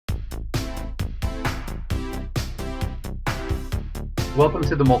Welcome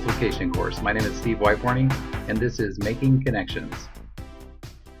to the multiplication course. My name is Steve Whiteborney, and this is Making Connections.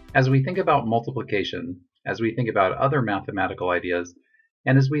 As we think about multiplication, as we think about other mathematical ideas,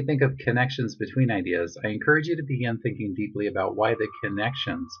 and as we think of connections between ideas, I encourage you to begin thinking deeply about why the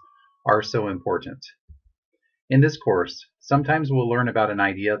connections are so important. In this course, sometimes we'll learn about an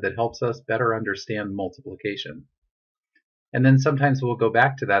idea that helps us better understand multiplication. And then sometimes we'll go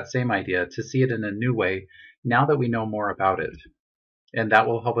back to that same idea to see it in a new way now that we know more about it. And that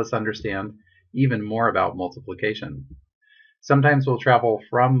will help us understand even more about multiplication. Sometimes we'll travel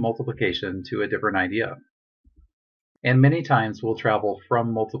from multiplication to a different idea. And many times we'll travel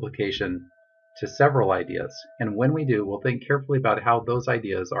from multiplication to several ideas. And when we do, we'll think carefully about how those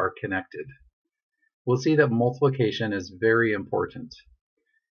ideas are connected. We'll see that multiplication is very important.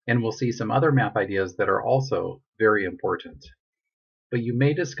 And we'll see some other math ideas that are also very important. But you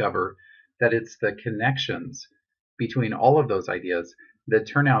may discover that it's the connections between all of those ideas that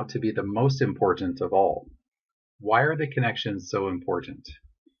turn out to be the most important of all. Why are the connections so important?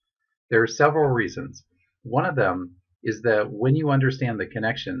 There are several reasons. One of them is that when you understand the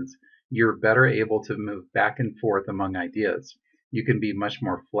connections, you're better able to move back and forth among ideas. You can be much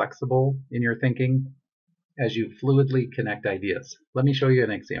more flexible in your thinking as you fluidly connect ideas. Let me show you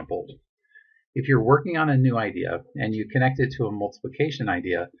an example. If you're working on a new idea and you connect it to a multiplication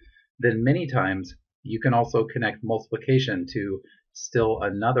idea, then many times you can also connect multiplication to still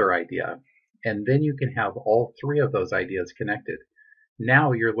another idea, and then you can have all three of those ideas connected.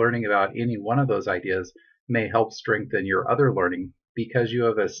 Now you're learning about any one of those ideas may help strengthen your other learning because you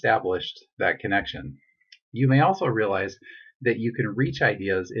have established that connection. You may also realize that you can reach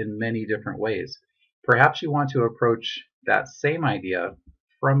ideas in many different ways. Perhaps you want to approach that same idea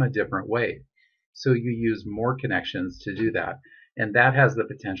from a different way, so you use more connections to do that. And that has the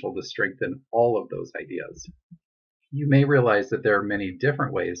potential to strengthen all of those ideas. You may realize that there are many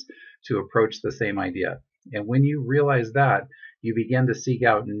different ways to approach the same idea. And when you realize that, you begin to seek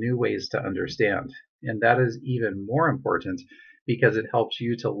out new ways to understand. And that is even more important because it helps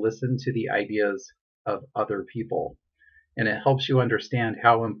you to listen to the ideas of other people. And it helps you understand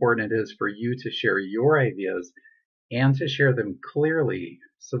how important it is for you to share your ideas and to share them clearly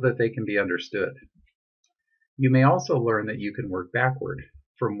so that they can be understood. You may also learn that you can work backward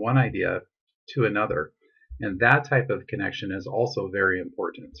from one idea to another, and that type of connection is also very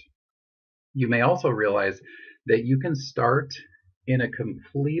important. You may also realize that you can start in a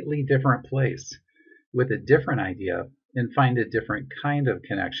completely different place with a different idea and find a different kind of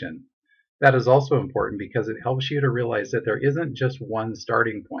connection. That is also important because it helps you to realize that there isn't just one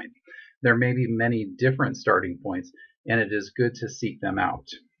starting point. There may be many different starting points, and it is good to seek them out.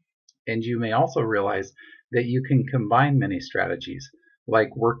 And you may also realize that you can combine many strategies,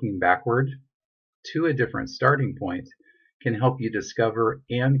 like working backward to a different starting point can help you discover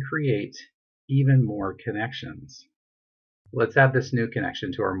and create even more connections. Let's add this new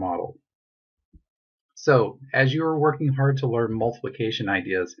connection to our model. So, as you are working hard to learn multiplication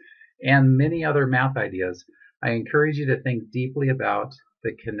ideas and many other math ideas, I encourage you to think deeply about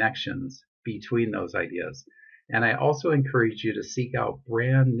the connections between those ideas. And I also encourage you to seek out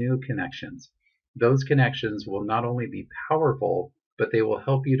brand new connections. Those connections will not only be powerful, but they will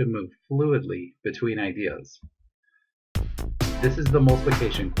help you to move fluidly between ideas. This is the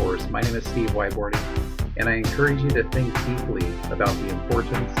multiplication course. My name is Steve Whiteborney, and I encourage you to think deeply about the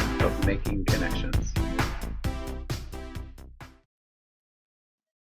importance of making connections.